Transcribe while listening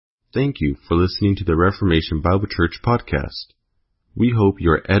Thank you for listening to the Reformation Bible Church podcast. We hope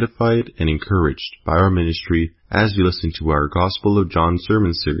you are edified and encouraged by our ministry as you listen to our Gospel of John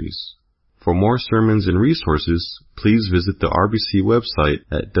sermon series. For more sermons and resources, please visit the RBC website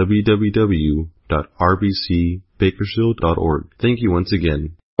at www.rbcbakersfield.org. Thank you once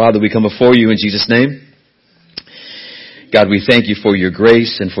again. Father, we come before you in Jesus' name. God, we thank you for your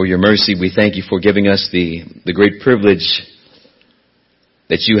grace and for your mercy. We thank you for giving us the great privilege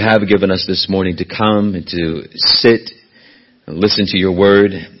that you have given us this morning to come and to sit and listen to your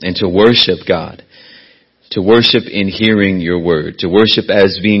word and to worship God, to worship in hearing your word, to worship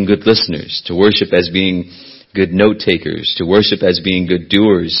as being good listeners, to worship as being good note takers, to worship as being good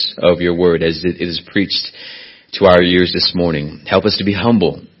doers of your word as it is preached to our ears this morning. Help us to be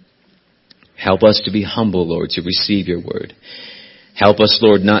humble. Help us to be humble, Lord, to receive your word. Help us,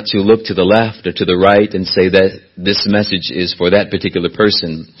 Lord, not to look to the left or to the right and say that this message is for that particular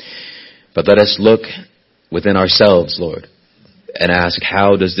person. But let us look within ourselves, Lord, and ask,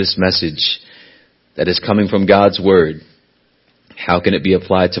 how does this message that is coming from God's word, how can it be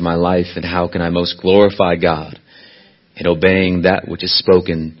applied to my life, and how can I most glorify God in obeying that which is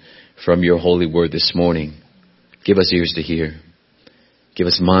spoken from your holy word this morning? Give us ears to hear. Give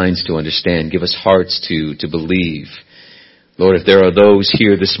us minds to understand. Give us hearts to believe. Lord, if there are those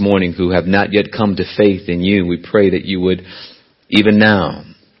here this morning who have not yet come to faith in you, we pray that you would, even now,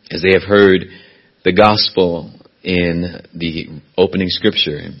 as they have heard the gospel in the opening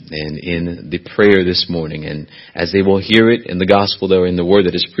scripture and in the prayer this morning, and as they will hear it in the gospel or in the word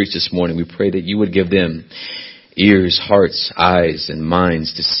that is preached this morning, we pray that you would give them ears, hearts, eyes, and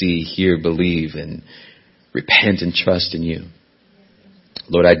minds to see, hear, believe, and repent and trust in you.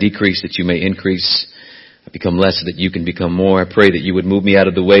 Lord, I decrease that you may increase. I become less so that you can become more. I pray that you would move me out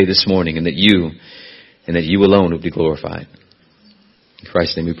of the way this morning and that you alone would be glorified. In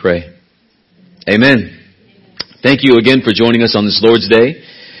Christ's name we pray. Amen. Thank you again for joining us on this Lord's Day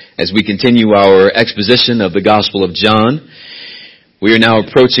as we continue our exposition of the Gospel of John. We are now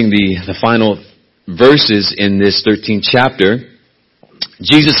approaching the final verses in this 13th chapter.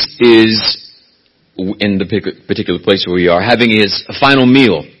 Jesus is in the particular place where we are, having his final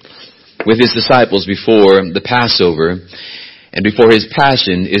meal with his disciples before the Passover and before his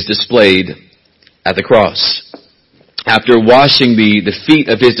passion is displayed at the cross. After washing the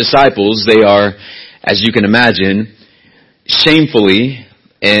feet of his disciples, they are, as you can imagine, shamefully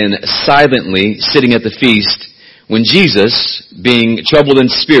and silently sitting at the feast when Jesus, being troubled in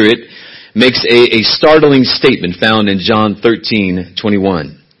spirit, makes a startling statement found in John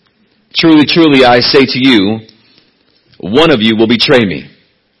 13:21. Truly, truly, I say to you, one of you will betray me.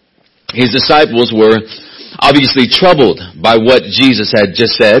 His disciples were obviously troubled by what Jesus had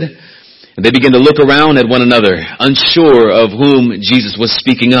just said, and they began to look around at one another, unsure of whom Jesus was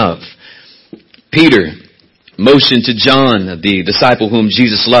speaking of. Peter motioned to John, the disciple whom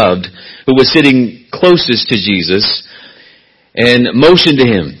Jesus loved, who was sitting closest to Jesus, and motioned to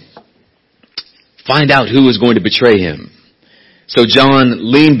him, find out who is going to betray him. So John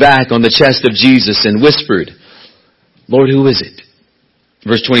leaned back on the chest of Jesus and whispered, Lord, who is it?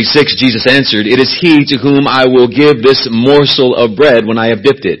 Verse 26, Jesus answered, it is he to whom I will give this morsel of bread when I have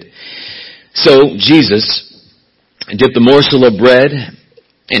dipped it. So Jesus dipped the morsel of bread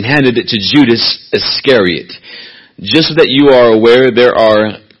and handed it to Judas Iscariot. Just so that you are aware, there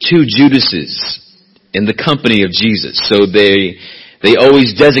are two Judases in the company of Jesus. So they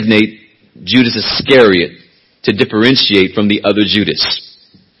always designate Judas Iscariot to differentiate from the other Judas.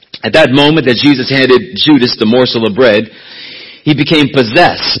 At that moment that Jesus handed Judas the morsel of bread, he became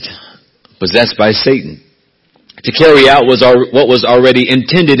possessed by Satan, to carry out what was already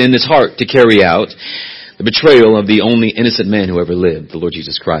intended in his heart to carry out, the betrayal of the only innocent man who ever lived, the Lord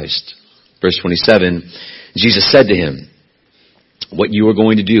Jesus Christ. Verse 27, Jesus said to him, what you are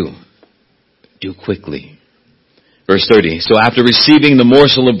going to do quickly. Verse 30, so after receiving the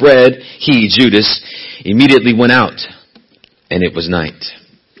morsel of bread, he, Judas, immediately went out, and it was night.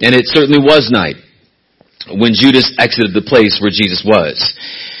 And it certainly was night when Judas exited the place where Jesus was.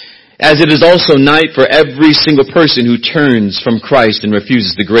 As it is also night for every single person who turns from Christ and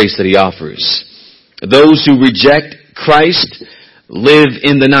refuses the grace that he offers. Those who reject Christ live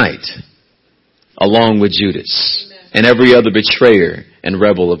in the night, along with Judas and every other betrayer and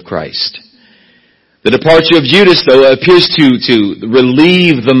rebel of Christ. The departure of Judas, though, appears to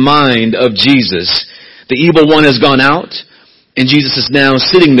relieve the mind of Jesus. The evil one has gone out, and Jesus is now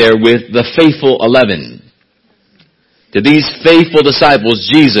sitting there with the faithful 11. To these faithful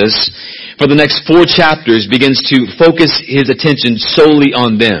disciples, Jesus, for the next 4 chapters, begins to focus his attention solely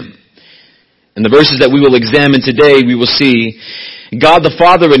on them. In the verses that we will examine today, we will see God the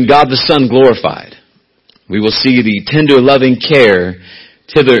Father and God the Son glorified. We will see the tender, loving care,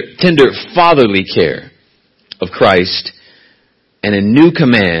 tender fatherly care of Christ, and a new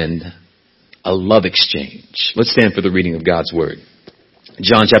command, a love exchange. Let's stand for the reading of God's Word.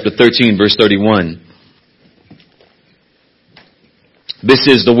 John chapter 13, verse 31. This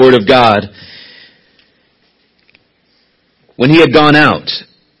is the Word of God. When he had gone out,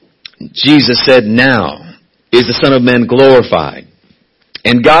 Jesus said, "Now is the Son of Man glorified,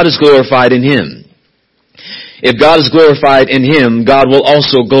 and God is glorified in him. If God is glorified in him, God will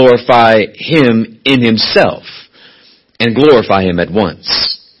also glorify him in himself, and glorify him at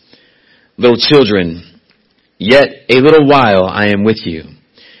once. Little children, yet a little while I am with you.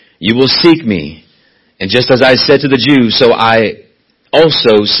 You will seek me, and just as I said to the Jews, so I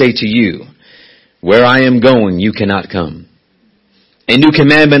also say to you, where I am going, you cannot come. A new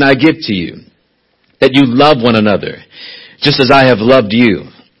commandment I give to you, that you love one another, just as I have loved you.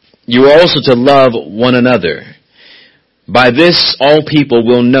 You are also to love one another. By this all people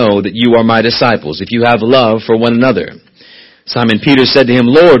will know that you are my disciples, if you have love for one another." Simon Peter said to him,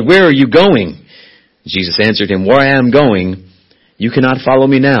 "Lord, where are you going?" Jesus answered him, "Where I am going, you cannot follow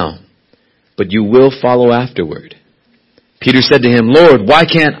me now, but you will follow afterward." Peter said to him, "Lord, why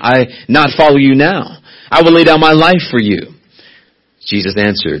can't I not follow you now? I will lay down my life for you." Jesus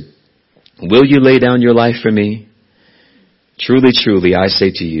answered, "Will you lay down your life for me? Truly, truly, I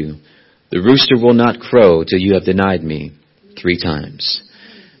say to you, the rooster will not crow till you have denied me 3 times.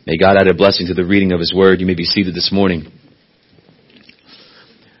 May God add a blessing to the reading of his word. You may be seated this morning.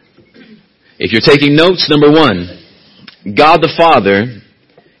 If you're taking notes, number 1, God the Father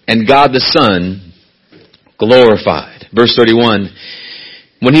and God the Son glorified. Verse 31,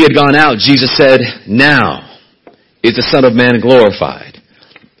 when he had gone out, Jesus said, "Now is the Son of Man glorified,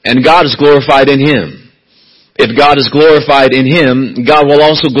 and God is glorified in him. If God is glorified in him, God will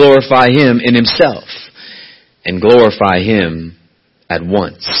also glorify him in himself, and glorify him at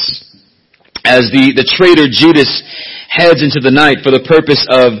once." As the traitor Judas heads into the night for the purpose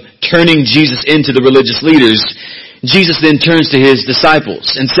of turning Jesus into the religious leaders, Jesus then turns to his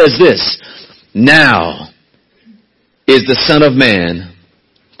disciples and says this, "Now is the Son of Man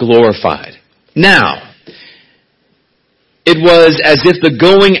glorified." Now. It was as if the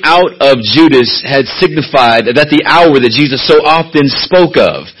going out of Judas had signified that the hour that Jesus so often spoke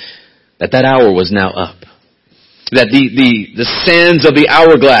of, that hour was now up. That the sands of the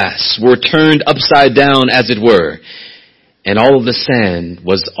hourglass were turned upside down, as it were, and all of the sand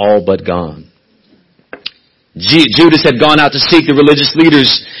was all but gone. Judas had gone out to seek the religious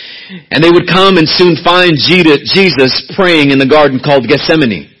leaders, and they would come and soon find Jesus praying in the garden called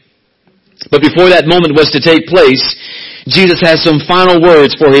Gethsemane. But before that moment was to take place, Jesus has some final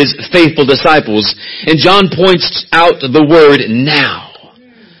words for his faithful disciples, and John points out the word "now."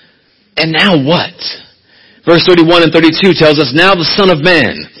 And now what? Verse 31 and 32 tells us, "Now the Son of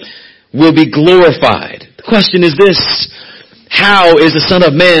Man will be glorified." The question is this: how is the Son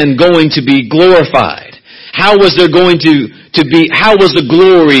of Man going to be glorified? How was the glory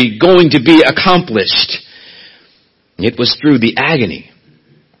going to be accomplished? It was through the agony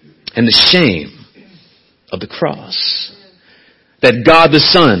and the shame of the cross. That God the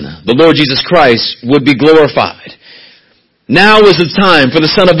Son, the Lord Jesus Christ, would be glorified. Now is the time for the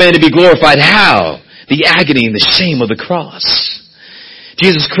Son of Man to be glorified. How? The agony and the shame of the cross.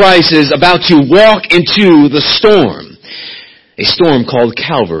 Jesus Christ is about to walk into the storm. A storm called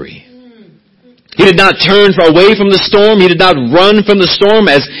Calvary. He did not turn away from the storm. He did not run from the storm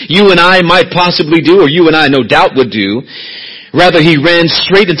as you and I might possibly do, or you and I no doubt would do. Rather, he ran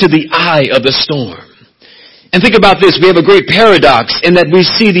straight into the eye of the storm. And think about this. We have a great paradox in that we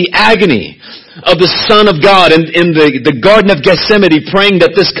see the agony of the Son of God in the Garden of Gethsemane praying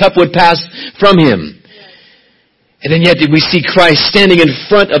that this cup would pass from him. And then yet we see Christ standing in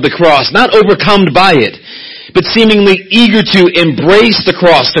front of the cross, not overcome by it, but seemingly eager to embrace the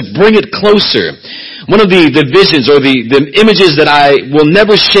cross, to bring it closer. One of the visions or the images that I will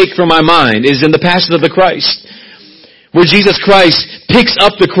never shake from my mind is in the Passion of the Christ, where Jesus Christ picks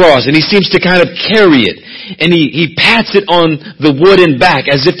up the cross and he seems to kind of carry it. And he pats it on the wooden back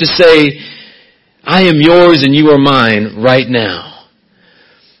as if to say, "I am yours and you are mine right now."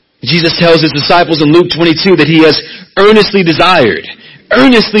 Jesus tells his disciples in Luke 22 that he has earnestly desired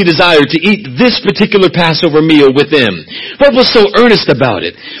to eat this particular Passover meal with them. What was so earnest about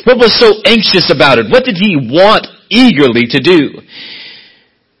it? What was so anxious about it? What did he want eagerly to do?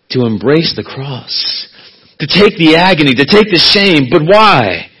 To embrace the cross. To take the agony, to take the shame. But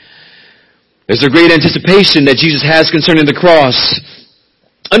why? There's a great anticipation that Jesus has concerning the cross.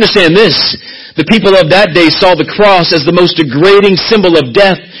 Understand this. The people of that day saw the cross as the most degrading symbol of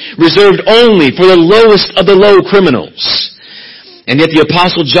death, reserved only for the lowest of the low criminals. And yet the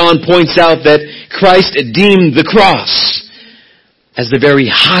Apostle John points out that Christ deemed the cross as the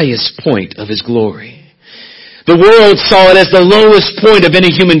very highest point of his glory. The world saw it as the lowest point of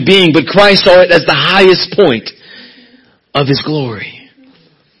any human being, but Christ saw it as the highest point of his glory.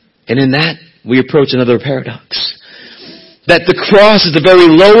 And in that, we approach another paradox. That the cross is the very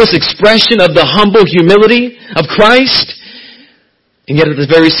lowest expression of the humble humility of Christ, and yet at the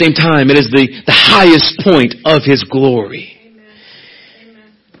very same time, it is the highest point of his glory.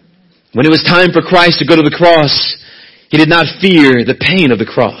 When it was time for Christ to go to the cross, he did not fear the pain of the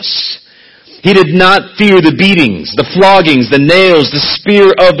cross. He did not fear the beatings, the floggings, the nails, the spear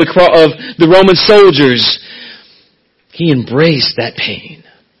of the Roman soldiers. He embraced that pain.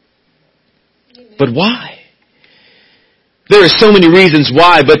 But why? There are so many reasons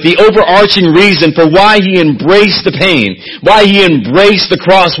why, but the overarching reason for why he embraced the pain, why he embraced the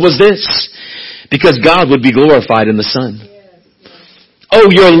cross was this: because God would be glorified in the Son. Oh,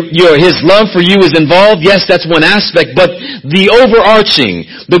 his love for you is involved. Yes, that's one aspect. But the overarching,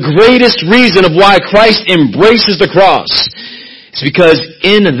 the greatest reason of why Christ embraces the cross is because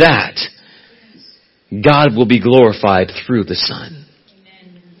in that, God will be glorified through the Son.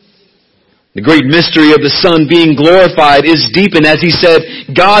 The great mystery of the Son being glorified is deepened as he said,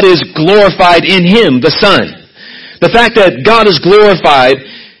 God is glorified in him, the Son. The fact that God is glorified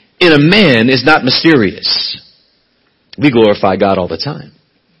in a man is not mysterious. We glorify God all the time.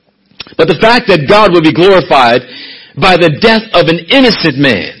 But the fact that God will be glorified by the death of an innocent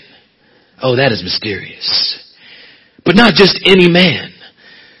man, oh, that is mysterious. But not just any man,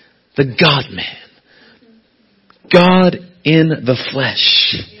 the God-man. God in the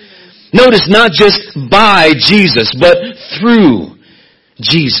flesh. Notice, not just by Jesus, but through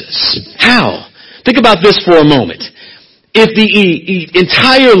Jesus. How? Think about this for a moment. If the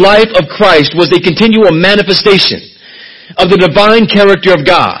entire life of Christ was a continual manifestation of the divine character of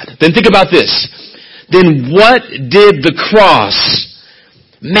God, then think about this. Then what did the cross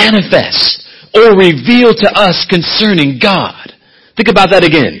manifest or reveal to us concerning God? Think about that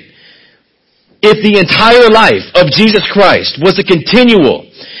again. If the entire life of Jesus Christ was a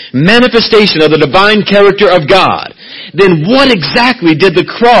continual manifestation of the divine character of God, then what exactly did the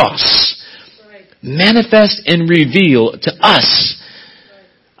cross manifest and reveal to us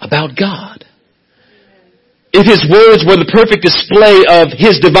about God? If his words were the perfect display of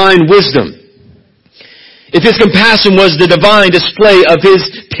his divine wisdom, if his compassion was the divine display of his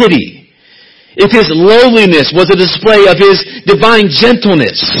pity, if his lowliness was a display of his divine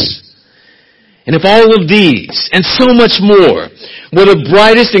gentleness, and if all of these and so much more were the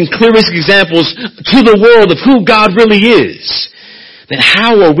brightest and clearest examples to the world of who God really is, then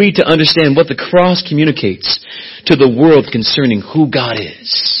how are we to understand what the cross communicates to the world concerning who God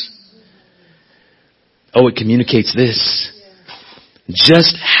is? Oh, it communicates this: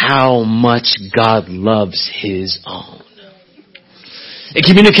 just how much God loves his own. It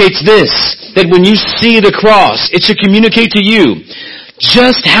communicates this, that when you see the cross, it should communicate to you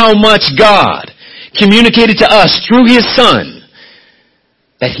just how much God communicated to us through his Son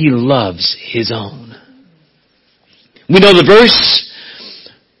that he loves his own. We know the verse,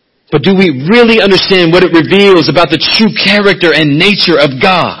 but do we really understand what it reveals about the true character and nature of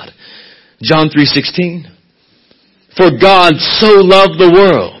God? John 3:16. For God so loved the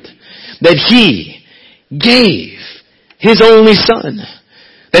world that he gave his only Son,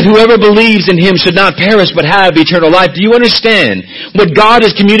 that whoever believes in him should not perish but have eternal life. Do you understand what God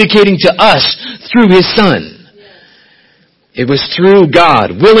is communicating to us through his Son? It was through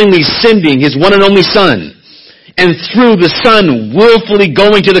God willingly sending his one and only Son, and through the Son willfully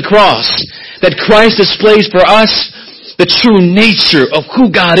going to the cross, that Christ displays for us the true nature of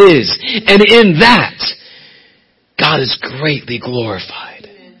who God is. And in that, God is greatly glorified.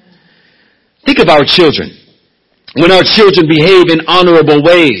 Think of our children. When our children behave in honorable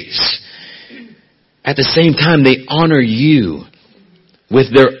ways, at the same time they honor you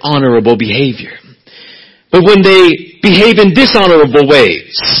with their honorable behavior. But when they behave in dishonorable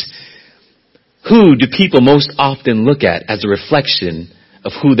ways, who do people most often look at as a reflection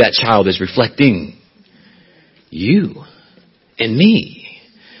of who that child is reflecting? You and me.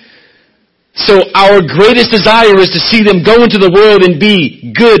 So our greatest desire is to see them go into the world and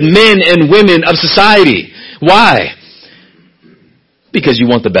be good men and women of society. Why? Because you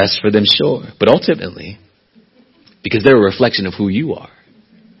want the best for them, sure. But ultimately, because they're a reflection of who you are.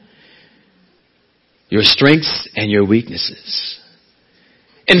 Your strengths and your weaknesses.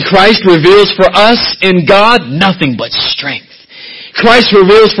 And Christ reveals for us in God nothing but strength. Christ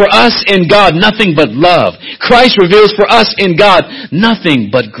reveals for us in God nothing but love. Christ reveals for us in God nothing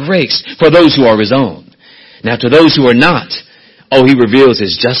but grace for those who are his own. Now to those who are not, he reveals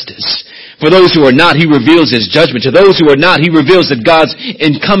his justice. For those who are not, he reveals his judgment. To those who are not, he reveals that God's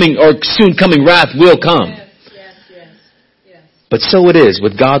incoming or soon coming wrath will come. Yes. But so it is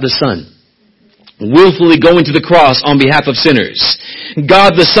with God the Son, willfully going to the cross on behalf of sinners.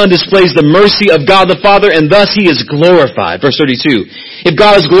 God the Son displays the mercy of God the Father, and thus he is glorified. Verse 32. If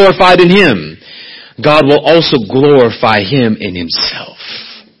God is glorified in him, God will also glorify him in himself.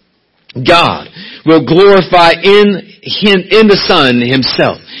 God will glorify in the Son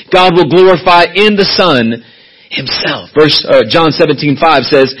himself. God will glorify in the Son himself. John 17:5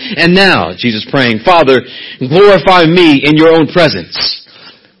 says, and now, Jesus praying, Father, glorify me in your own presence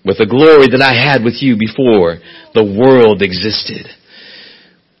with the glory that I had with you before the world existed.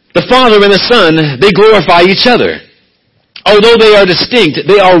 The Father and the Son, they glorify each other. Although they are distinct,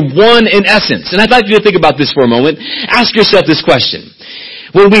 they are one in essence. And I'd like you to think about this for a moment. Ask yourself this question.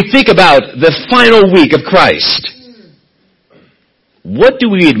 When we think about the final week of Christ, what do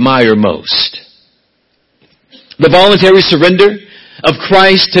we admire most? The voluntary surrender of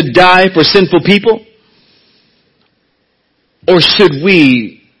Christ to die for sinful people? Or should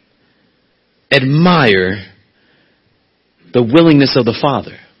we admire the willingness of the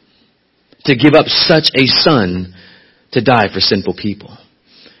Father to give up such a Son to die for sinful people?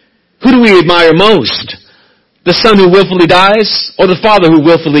 Who do we admire most? The Son who willfully dies or the Father who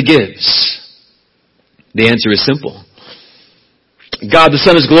willfully gives? The answer is simple. God the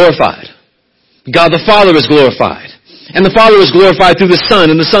Son is glorified. God the Father is glorified. And the Father is glorified through the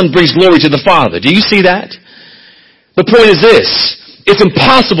Son, and the Son brings glory to the Father. Do you see that? The point is this. It's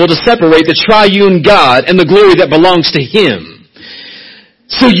impossible to separate the triune God and the glory that belongs to him.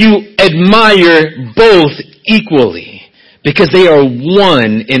 So you admire both equally because they are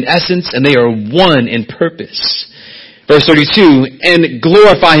one in essence and they are one in purpose. Verse 32, and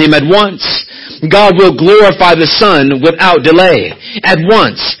glorify him at once. God will glorify the Son without delay. At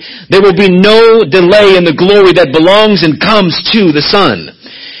once. There will be no delay in the glory that belongs and comes to the Son.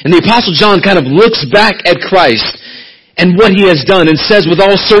 And the Apostle John kind of looks back at Christ and what he has done and says with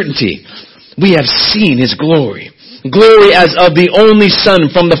all certainty, we have seen his glory. Glory as of the only Son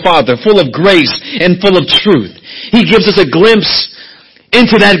from the Father, full of grace and full of truth. He gives us a glimpse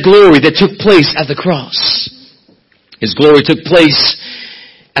into that glory that took place at the cross. His glory took place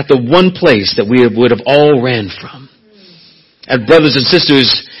at the one place that we would have all ran from. And brothers and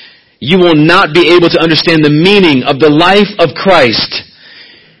sisters, you will not be able to understand the meaning of the life of Christ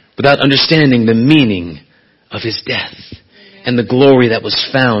without understanding the meaning of his death and the glory that was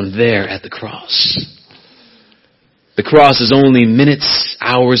found there at the cross. The cross is only minutes,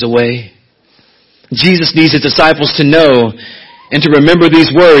 hours away. Jesus needs his disciples to know and to remember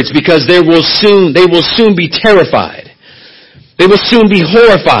these words because they will soon be terrified. They will soon be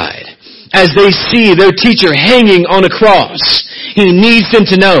horrified as they see their teacher hanging on a cross. He needs them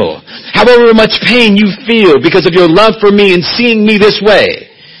to know, however much pain you feel because of your love for me and seeing me this way,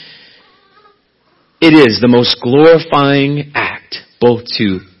 it is the most glorifying act both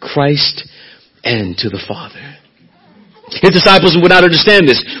to Christ and to the Father. His disciples would not understand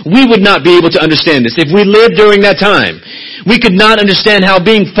this. We would not be able to understand this. If we lived during that time, we could not understand how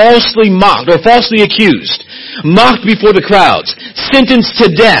being falsely mocked or falsely accused, mocked before the crowds, sentenced to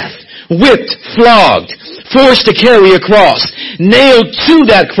death, whipped, flogged, forced to carry a cross, nailed to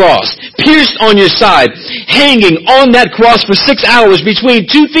that cross, pierced on your side, hanging on that cross for 6 hours between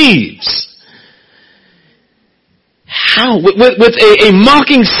two thieves. How, with a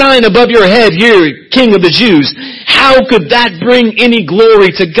mocking sign above your head here, King of the Jews, how could that bring any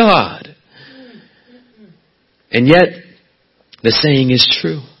glory to God? And yet, the saying is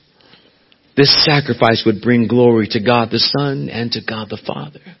true. This sacrifice would bring glory to God the Son and to God the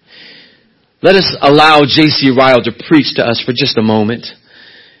Father. Let us allow J.C. Ryle to preach to us for just a moment.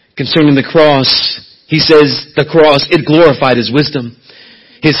 Concerning the cross, he says the cross, it glorified his wisdom,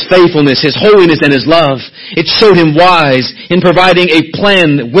 his faithfulness, his holiness, and his love. It showed him wise in providing a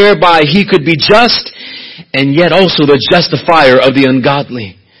plan whereby he could be just and yet also the justifier of the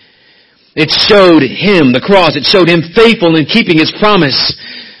ungodly. It showed him, the cross, it showed him faithful in keeping his promise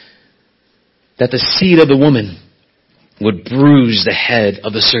that the seed of the woman would bruise the head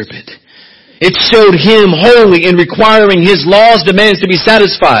of the serpent. It showed him holy in requiring his law's demands to be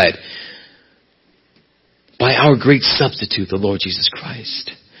satisfied by our great substitute, the Lord Jesus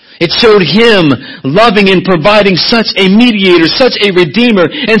Christ. It showed him loving and providing such a mediator, such a redeemer,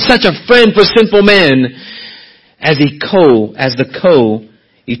 and such a friend for sinful men as the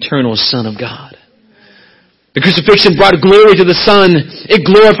co-eternal Son of God. The crucifixion brought glory to the Son. It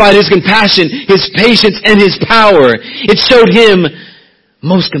glorified His compassion, His patience, and His power. It showed Him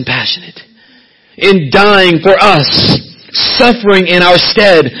most compassionate in dying for us, suffering in our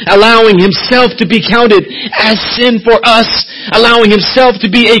stead, allowing Himself to be counted as sin for us, allowing Himself to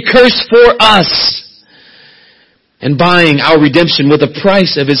be a curse for us, and buying our redemption with the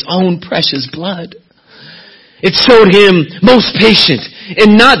price of His own precious blood. It showed Him most patient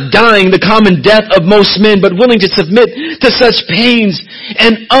in not dying the common death of most men, but willing to submit to such pains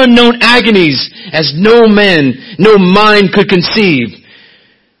and unknown agonies as no man, no mind could conceive,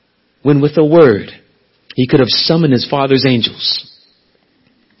 when with a word He could have summoned His Father's angels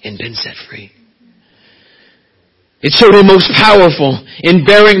and been set free. It showed Him most powerful in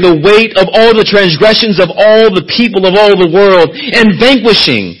bearing the weight of all the transgressions of all the people of all the world and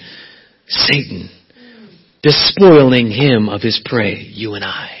vanquishing Satan, despoiling him of his prey, you and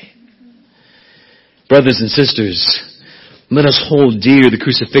I. Brothers and sisters, let us hold dear the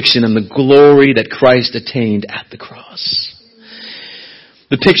crucifixion and the glory that Christ attained at the cross.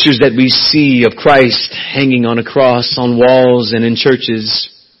 The pictures that we see of Christ hanging on a cross on walls and in churches,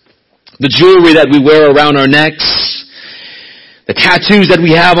 the jewelry that we wear around our necks, the tattoos that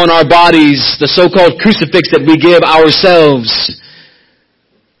we have on our bodies, the so-called crucifix that we give ourselves,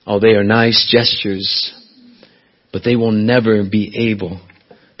 they are nice gestures, but they will never be able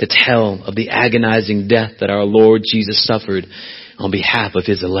to tell of the agonizing death that our Lord Jesus suffered on behalf of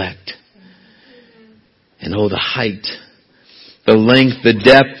His elect. And the height, the length, the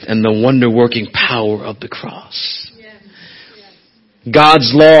depth, and the wonder-working power of the cross.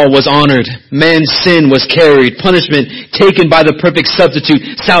 God's law was honored. Man's sin was carried. Punishment taken by the perfect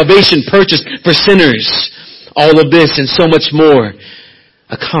substitute. Salvation purchased for sinners. All of this and so much more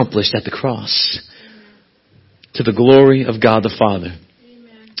accomplished at the cross. To the glory of God the Father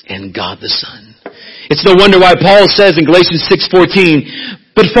and God the Son. It's no wonder why Paul says in Galatians 6:14,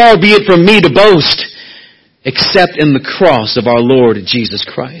 "But far be it from me to boast, except in the cross of our Lord Jesus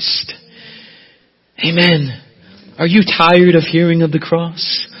Christ." Amen. Are you tired of hearing of the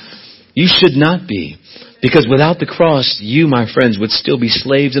cross? You should not be. Because without the cross, you, my friends, would still be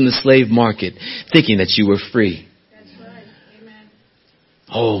slaves in the slave market, thinking that you were free. That's right.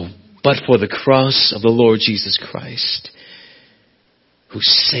 Amen. But for the cross of the Lord Jesus Christ, who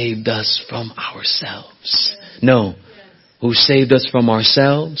saved us from ourselves. No, who saved us from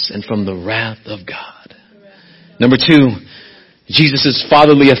ourselves and from the wrath of God. Number 2, Jesus'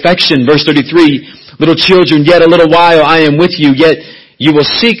 fatherly affection. Verse 33, "Little children, yet a little while I am with you, yet you will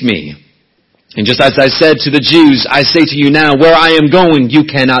seek me. And just as I said to the Jews, I say to you now, where I am going, you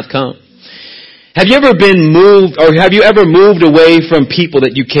cannot come." Have you ever been moved, or have you ever moved away from people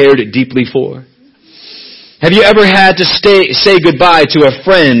that you cared deeply for? Have you ever had to say goodbye to a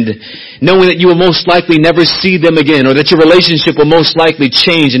friend, knowing that you will most likely never see them again, or that your relationship will most likely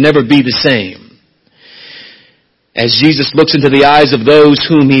change and never be the same? As Jesus looks into the eyes of those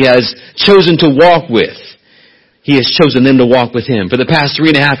whom He has chosen to walk with, He has chosen them to walk with Him. For the past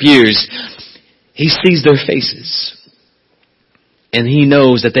 3.5 years, He sees their faces. And He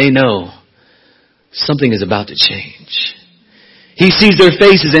knows that they know something is about to change. He sees their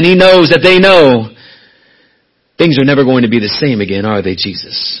faces and He knows that they know things are never going to be the same again, are they,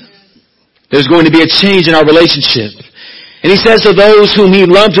 Jesus? There's going to be a change in our relationship. And He says to those whom He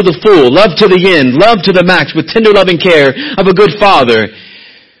loved to the full, loved to the end, loved to the max, with tender loving care of a good Father,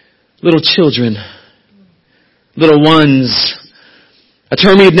 little children, little ones, a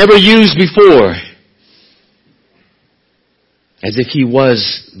term He had never used before, as if He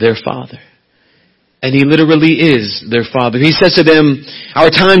was their Father. And He literally is their Father. He says to them,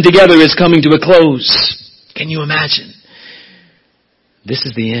 our time together is coming to a close. Can you imagine? This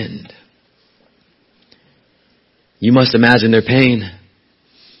is the end. You must imagine their pain.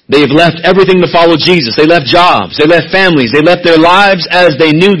 They have left everything to follow Jesus. They left jobs. They left families. They left their lives as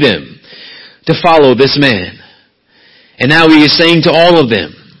they knew them to follow this man. And now He is saying to all of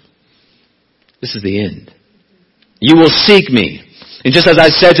them, this is the end. You will seek me. And just as I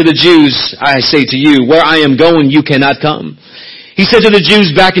said to the Jews, I say to you, where I am going, you cannot come. He said to the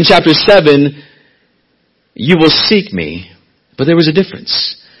Jews back in chapter 7, you will seek me. But there was a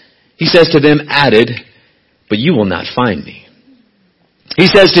difference. He says to them, added, but you will not find me. He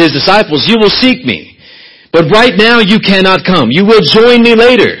says to His disciples, you will seek me. But right now you cannot come. You will join me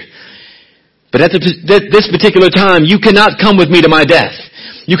later. But at this particular time, you cannot come with me to my death.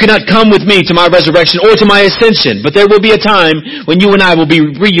 You cannot come with me to my resurrection or to my ascension. But there will be a time when you and I will be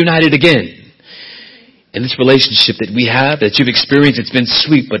reunited again. And this relationship that we have, that you've experienced, it's been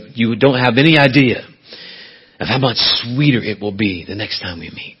sweet, but you don't have any idea of how much sweeter it will be the next time we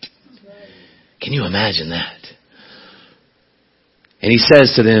meet. Can you imagine that? And he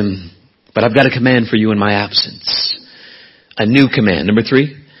says to them, but I've got a command for you in my absence. A new command. Number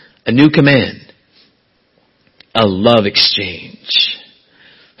 3, a new command. A love exchange.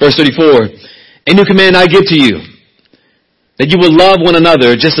 Verse 34, a new command I give to you, that you will love one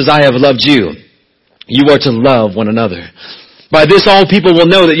another just as I have loved you. You are to love one another. By this all people will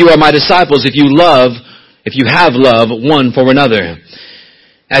know that you are my disciples if you have love one for another.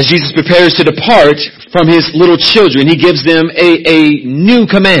 As Jesus prepares to depart from his little children, he gives them a new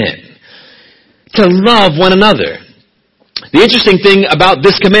command. To love one another. The interesting thing about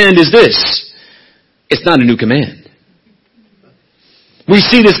this command is this. It's not a new command. We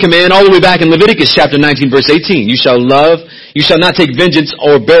see this command all the way back in Leviticus chapter 19 verse 18. You shall not take vengeance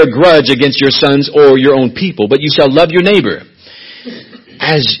or bear grudge against your sons or your own people, but you shall love your neighbor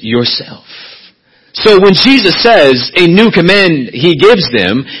as yourself. So when Jesus says a new command he gives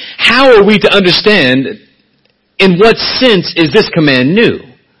them, how are we to understand in what sense is this command new?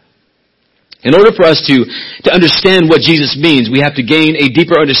 In order for us to understand what Jesus means, we have to gain a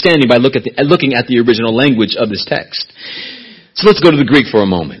deeper understanding by looking at the original language of this text. So let's go to the Greek for a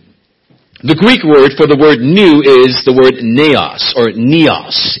moment. The Greek word for the word new is the word neos, or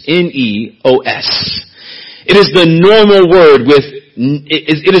neos, N-E-O-S. It is the normal word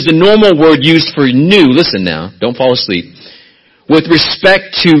it is the normal word used for new, listen now, don't fall asleep, with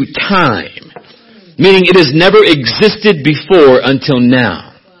respect to time, meaning it has never existed before until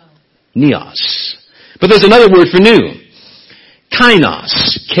now. Neos. But there's another word for new. Kainos.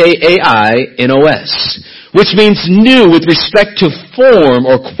 K-A-I-N-O-S. Which means new with respect to form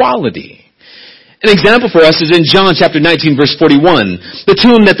or quality. An example for us is in John chapter 19 verse 41. The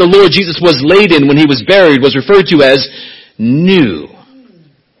tomb that the Lord Jesus was laid in when he was buried was referred to as new.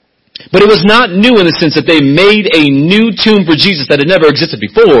 But it was not new in the sense that they made a new tomb for Jesus that had never existed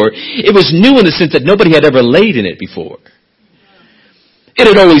before. It was new in the sense that nobody had ever laid in it before. It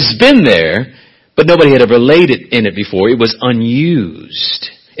had always been there, but nobody had ever laid it in it before. It was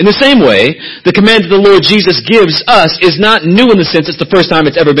unused. In the same way, the command that the Lord Jesus gives us is not new in the sense it's the first time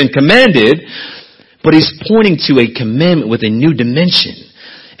it's ever been commanded, but he's pointing to a commandment with a new dimension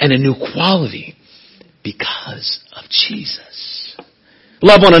and a new quality because of Jesus.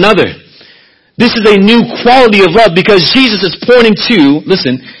 Love one another. This is a new quality of love because Jesus is pointing to,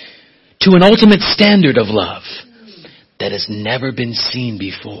 listen, to an ultimate standard of love that has never been seen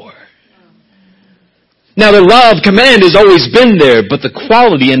before. Now the love command has always been there, but the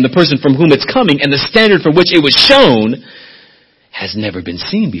quality and the person from whom it's coming and the standard for which it was shown has never been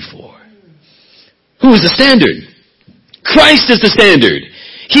seen before. Who is the standard? Christ is the standard.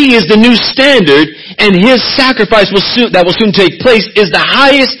 He is the new standard, and his sacrifice that will soon take place is the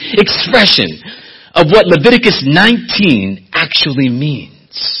highest expression of what Leviticus 19 actually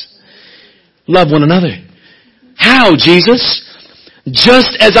means. Love one another. How, Jesus?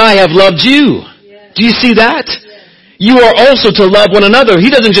 Just as I have loved you. Do you see that? You are also to love one another.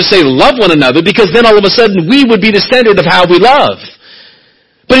 He doesn't just say love one another because then all of a sudden we would be the standard of how we love.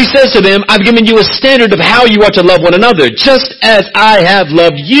 But he says to them, I've given you a standard of how you are to love one another, just as I have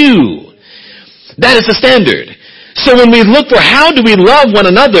loved you. That is the standard. So when we look for how do we love one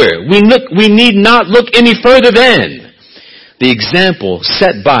another, we need not look any further than the example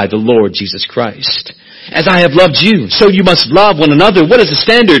set by the Lord Jesus Christ. As I have loved you, so you must love one another. What is the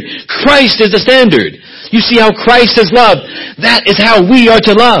standard? Christ is the standard. You see how Christ has loved. That is how we are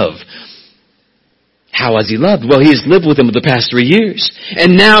to love. How has he loved? Well, he has lived with them for the past 3 years.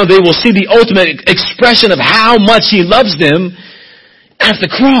 And now they will see the ultimate expression of how much he loves them at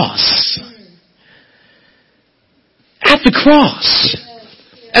the cross. At the cross.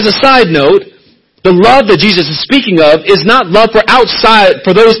 As a side note, the love that Jesus is speaking of is not love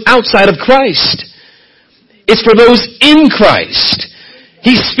for those outside of Christ. It's for those in Christ.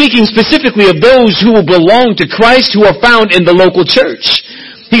 He's speaking specifically of those who will belong to Christ who are found in the local church.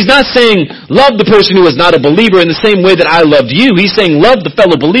 He's not saying love the person who is not a believer in the same way that I loved you. He's saying love the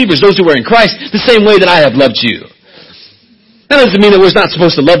fellow believers, those who are in Christ, the same way that I have loved you. That doesn't mean that we're not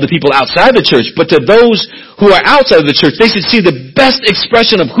supposed to love the people outside the church, but to those who are outside of the church, they should see the best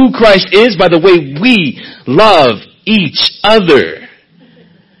expression of who Christ is by the way we love each other.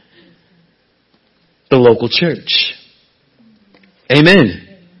 The local church.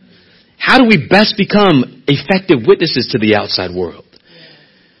 Amen. How do we best become effective witnesses to the outside world?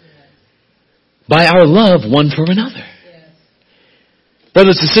 By our love one for another.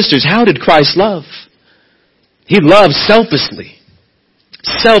 Brothers and sisters, how did Christ love? He loved selflessly.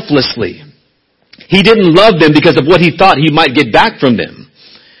 Selflessly. He didn't love them because of what he thought he might get back from them.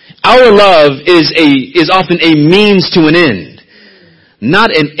 Our love is often a means to an end,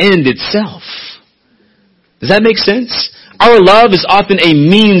 not an end itself. Does that make sense? Our love is often a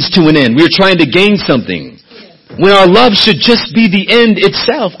means to an end. We're trying to gain something. When our love should just be the end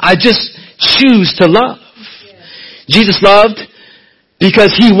itself. I just choose to love. Jesus loved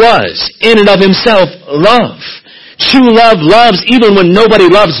because he was, in and of himself, love. True love loves even when nobody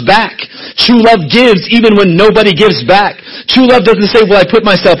loves back. True love gives even when nobody gives back. True love doesn't say, well, I put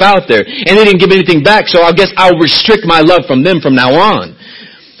myself out there and they didn't give anything back, so I guess I'll restrict my love from them from now on.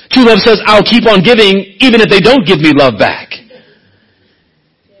 True love says, I'll keep on giving even if they don't give me love back.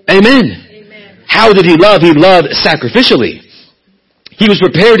 Amen. How did he love? He loved sacrificially. He was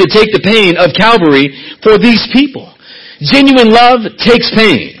prepared to take the pain of Calvary for these people. Genuine love takes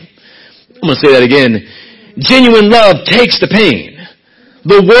pain. I'm going to say that again. Genuine love takes the pain.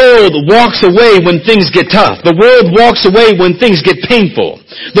 The world walks away when things get tough. The world walks away when things get painful.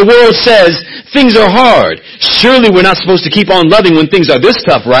 The world says things are hard. Surely we're not supposed to keep on loving when things are this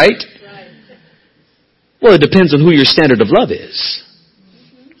tough, right? Well, it depends on who your standard of love is.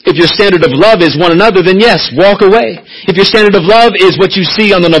 If your standard of love is one another, then yes, walk away. If your standard of love is what you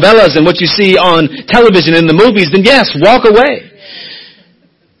see on the novellas and what you see on television and the movies, then yes, walk away.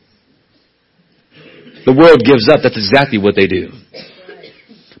 The world gives up. That's exactly what they do.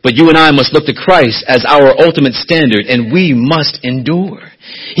 But you and I must look to Christ as our ultimate standard, and we must endure.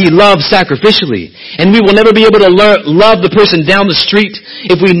 He loves sacrificially, and we will never be able to love the person down the street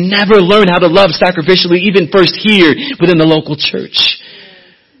if we never learn how to love sacrificially, even first here within the local church.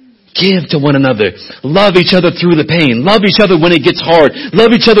 Give to one another. Love each other through the pain. Love each other when it gets hard.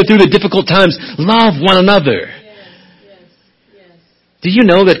 Love each other through the difficult times. Love one another. Do you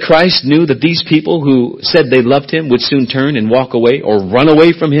know that Christ knew that these people who said they loved him would soon turn and walk away or run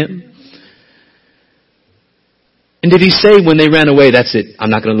away from him? And did he say when they ran away, that's it,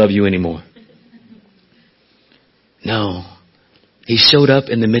 I'm not going to love you anymore? No. He showed up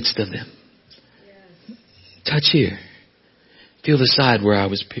in the midst of them. Touch here. Feel the side where I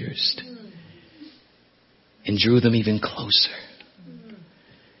was pierced. And drew them even closer.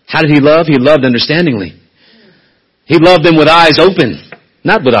 How did he love? He loved understandingly. He loved them with eyes open,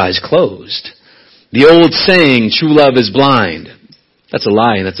 not with eyes closed. The old saying, true love is blind. That's a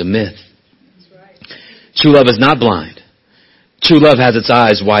lie and that's a myth. True love is not blind. True love has its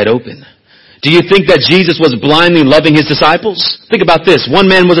eyes wide open. Do you think that Jesus was blindly loving his disciples? Think about this. One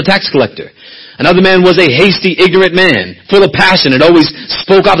man was a tax collector. Another man was a hasty, ignorant man, full of passion and always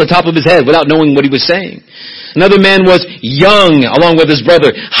spoke off the top of his head without knowing what he was saying. Another man was young, along with his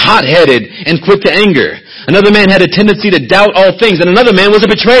brother, hot-headed and quick to anger. Another man had a tendency to doubt all things, and another man was a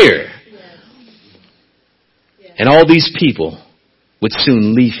betrayer. And all these people would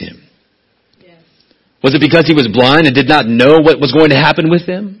soon leave him. Was it because he was blind and did not know what was going to happen with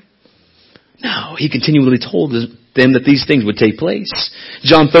them? No, he continually told them that these things would take place.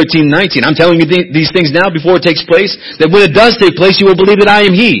 John 13:19, I'm telling you these things now before it takes place, that when it does take place, you will believe that I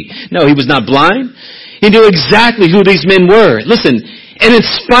am he. No, he was not blind. He knew exactly who these men were. Listen, and in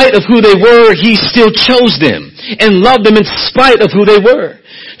spite of who they were, he still chose them and loved them in spite of who they were.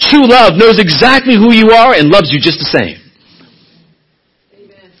 True love knows exactly who you are and loves you just the same.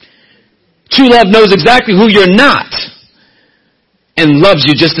 Amen. True love knows exactly who you're not and loves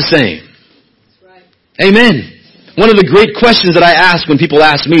you just the same. That's right. Amen. One of the great questions that I ask when people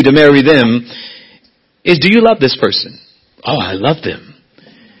ask me to marry them is, do you love this person? Oh, I love them.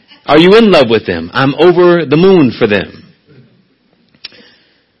 Are you in love with them? I'm over the moon for them.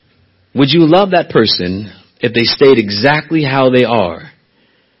 Would you love that person if they stayed exactly how they are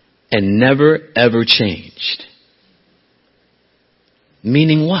and never ever changed?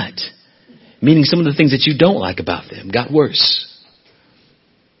 Meaning what? Meaning some of the things that you don't like about them got worse.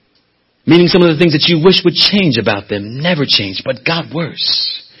 Meaning some of the things that you wish would change about them never changed but got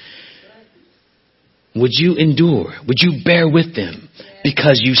worse. Would you endure? Would you bear with them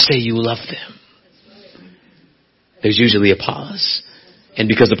because you say you love them? There's usually a pause. And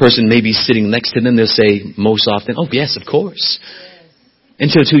because the person may be sitting next to them, they'll say most often, oh yes, of course.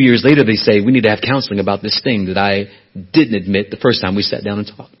 Until 2 years later, they say, we need to have counseling about this thing that I didn't admit the first time we sat down and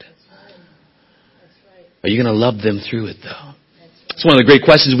talked. Are you going to love them through it though? It's one of the great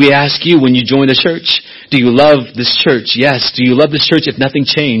questions we ask you when you join the church. Do you love this church? Yes. Do you love this church if nothing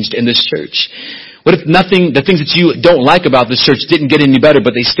changed in this church? What if the things that you don't like about this church didn't get any better,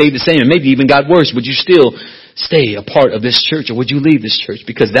 but they stayed the same and maybe even got worse? Would you still stay a part of this church, or would you leave this church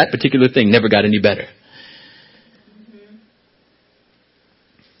because that particular thing never got any better?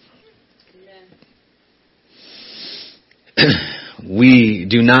 We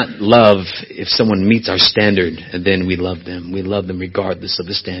do not love if someone meets our standard and then we love them. We love them regardless of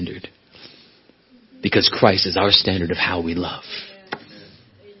the standard. Because Christ is our standard of how we love.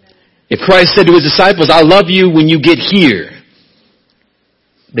 If Christ said to his disciples, I love you when you get here,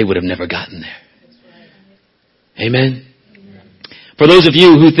 they would have never gotten there. Amen. For those of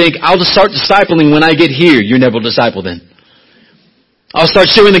you who think, I'll just start discipling when I get here, you're never discipled then. I'll start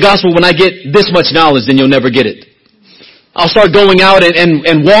sharing the gospel when I get this much knowledge, then you'll never get it. I'll start going out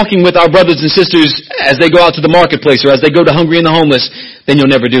and walking with our brothers and sisters as they go out to the marketplace or as they go to hungry and the homeless, then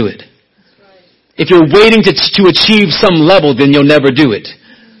you'll never do it. If you're waiting to achieve some level, then you'll never do it.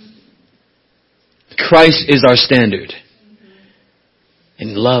 Christ is our standard.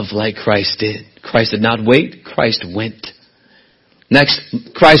 And love like Christ did. Christ did not wait, Christ went. Next,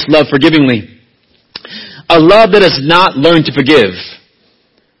 Christ loved forgivingly. A love that has not learned to forgive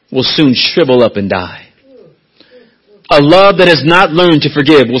will soon shrivel up and die. A love that has not learned to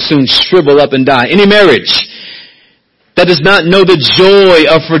forgive will soon shrivel up and die. Any marriage that does not know the joy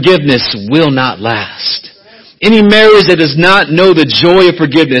of forgiveness will not last. Any marriage that does not know the joy of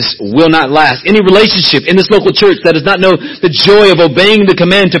forgiveness will not last. Any relationship in this local church that does not know the joy of obeying the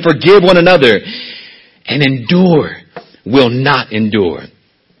command to forgive one another and endure will not endure.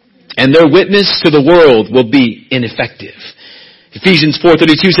 And their witness to the world will be ineffective. Ephesians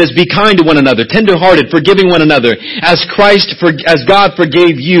 4:32 says, be kind to one another, tender-hearted, forgiving one another, as God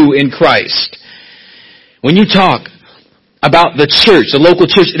forgave you in Christ. When you talk about the church, the local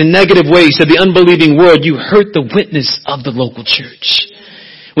church, in a negative way to the unbelieving world, you hurt the witness of the local church.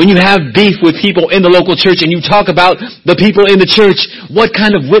 When you have beef with people in the local church and you talk about the people in the church, what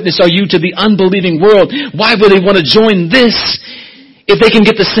kind of witness are you to the unbelieving world? Why would they want to join this if they can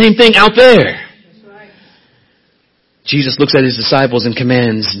get the same thing out there? Jesus looks at his disciples and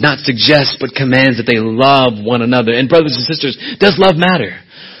commands, not suggests, but commands that they love one another. And brothers and sisters, does love matter?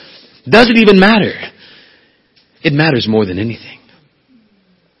 Does it even matter? It matters more than anything.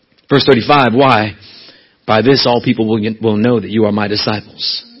 Verse 35, why? By this all people will know that you are my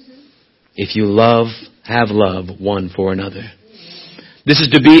disciples. If you have love one for another. This is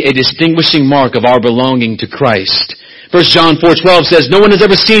to be a distinguishing mark of our belonging to Christ. 1 John 4:12 says, no one has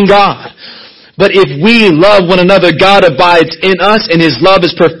ever seen God. But if we love one another, God abides in us and his love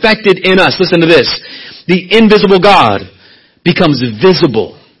is perfected in us. Listen to this. The invisible God becomes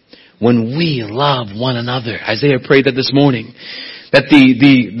visible when we love one another. Isaiah prayed that this morning. That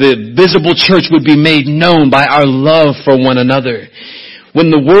the visible church would be made known by our love for one another. When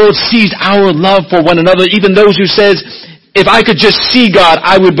the world sees our love for one another, even those who says, if I could just see God,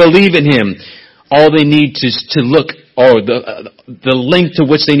 I would believe in him. All they need to look, or the length to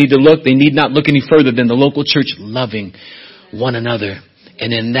which they need to look, they need not look any further than the local church loving one another.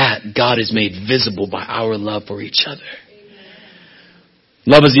 And in that, God is made visible by our love for each other.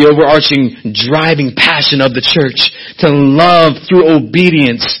 Love is the overarching driving passion of the church, to love through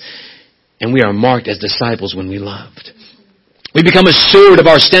obedience. And we are marked as disciples when we loved. We become assured of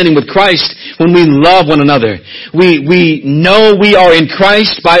our standing with Christ when we love one another. We know we are in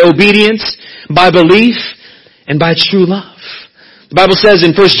Christ by obedience, by belief, and by true love. The Bible says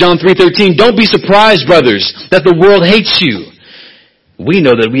in 1 John 3:13, don't be surprised, brothers, that the world hates you. We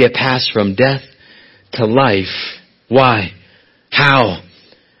know that we have passed from death to life. Why? How?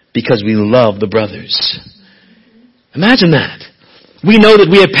 Because we love the brothers. Imagine that. We know that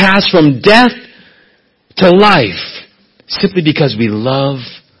we have passed from death to life simply because we love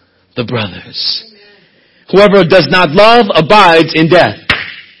the brothers. Whoever does not love abides in death.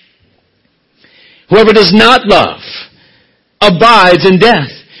 Whoever does not love abides in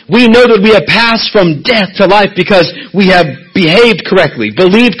death. We know that we have passed from death to life because we have behaved correctly,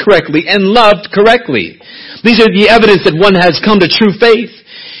 believed correctly, and loved correctly. These are the evidence that one has come to true faith.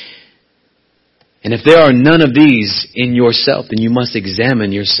 And if there are none of these in yourself, then you must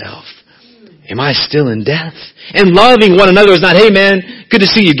examine yourself. Am I still in death? And loving one another is not, hey man, good to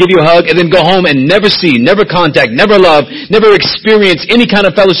see you, give you a hug, and then go home and never see, never contact, never love, never experience any kind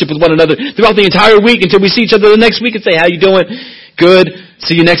of fellowship with one another throughout the entire week until we see each other the next week and say, how you doing? Good.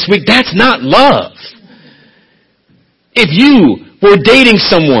 See you next week. That's not love. If you were dating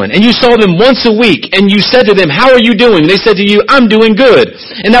someone and you saw them once a week and you said to them, how are you doing? And they said to you, I'm doing good.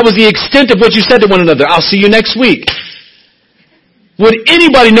 And that was the extent of what you said to one another. I'll see you next week. Would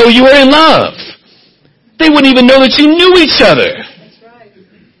anybody know you were in love? They wouldn't even know that you knew each other. That's right.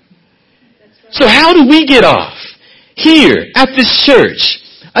 That's right. So how do we get off here at this church,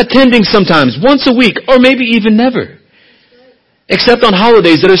 attending sometimes once a week or maybe even never, except on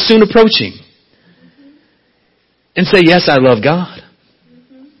holidays that are soon approaching, and say, yes, I love God?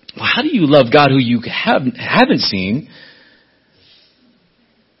 Well, how do you love God who you haven't seen,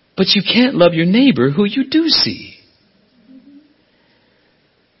 but you can't love your neighbor who you do see?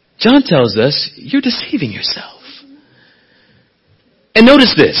 John tells us you're deceiving yourself. And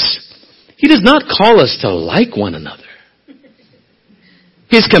notice this. He does not call us to like one another.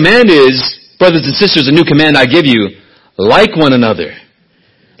 His command is, brothers and sisters, a new command I give you, like one another.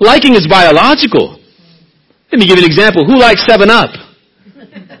 Liking is biological. Let me give you an example. Who likes 7-Up?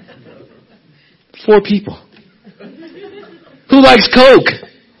 4 people. Who likes Coke?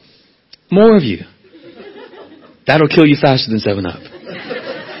 More of you. That'll kill you faster than 7-Up.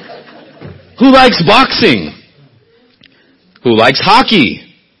 Who likes boxing? Who likes hockey?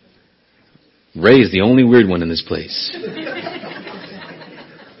 Ray is the only weird one in this place.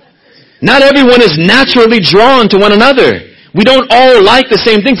 Not everyone is naturally drawn to one another. We don't all like the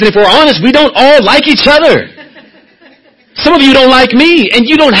same things. And if we're honest, we don't all like each other. Some of you don't like me, and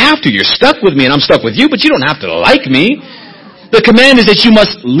you don't have to. You're stuck with me, and I'm stuck with you, but you don't have to like me. The command is that you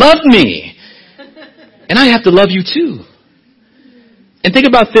must love me. And I have to love you too. And think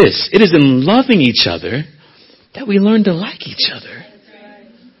about this. It is in loving each other that we learn to like each other.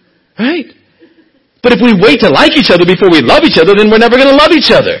 Right? But if we wait to like each other before we love each other, then we're never going to love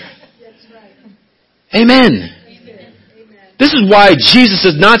each other. Amen. This is why Jesus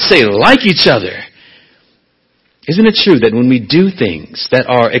does not say like each other. Isn't it true that when we do things that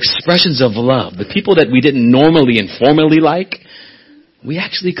are expressions of love, the people that we didn't normally and formally like, we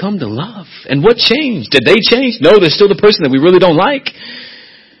actually come to love? And what changed? Did they change? No, they're still the person that we really don't like.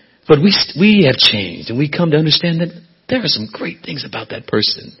 But we have changed, and we come to understand that there are some great things about that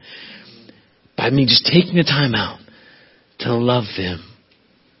person. By me just taking the time out to love them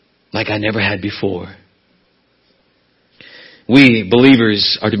like I never had before. We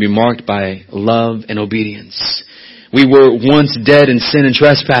believers are to be marked by love and obedience. We were once dead in sin and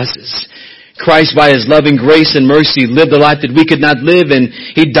trespasses. Christ, by His loving grace and mercy, lived the life that we could not live, and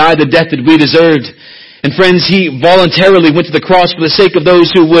He died the death that we deserved. And friends, He voluntarily went to the cross for the sake of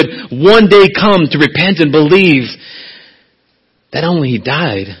those who would one day come to repent and believe that not only He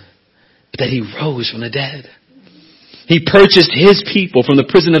died, but that He rose from the dead. He purchased His people from the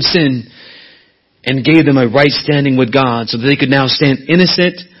prison of sin and gave them a right standing with God so that they could now stand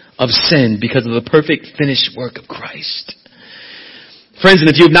innocent of sin because of the perfect finished work of Christ. Friends, and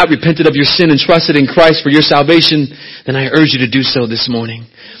if you have not repented of your sin and trusted in Christ for your salvation, then I urge you to do so this morning.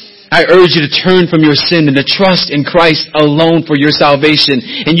 I urge you to turn from your sin and to trust in Christ alone for your salvation,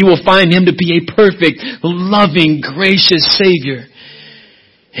 and you will find Him to be a perfect, loving, gracious Savior.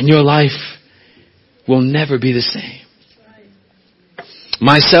 And your life will never be the same.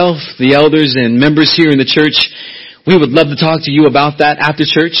 Myself, the elders, and members here in the church, we would love to talk to you about that after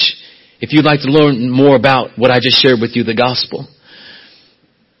church. If you'd like to learn more about what I just shared with you, the gospel.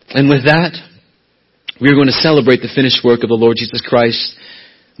 And with that, we're going to celebrate the finished work of the Lord Jesus Christ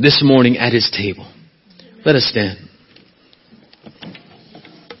this morning at His table. Let us stand.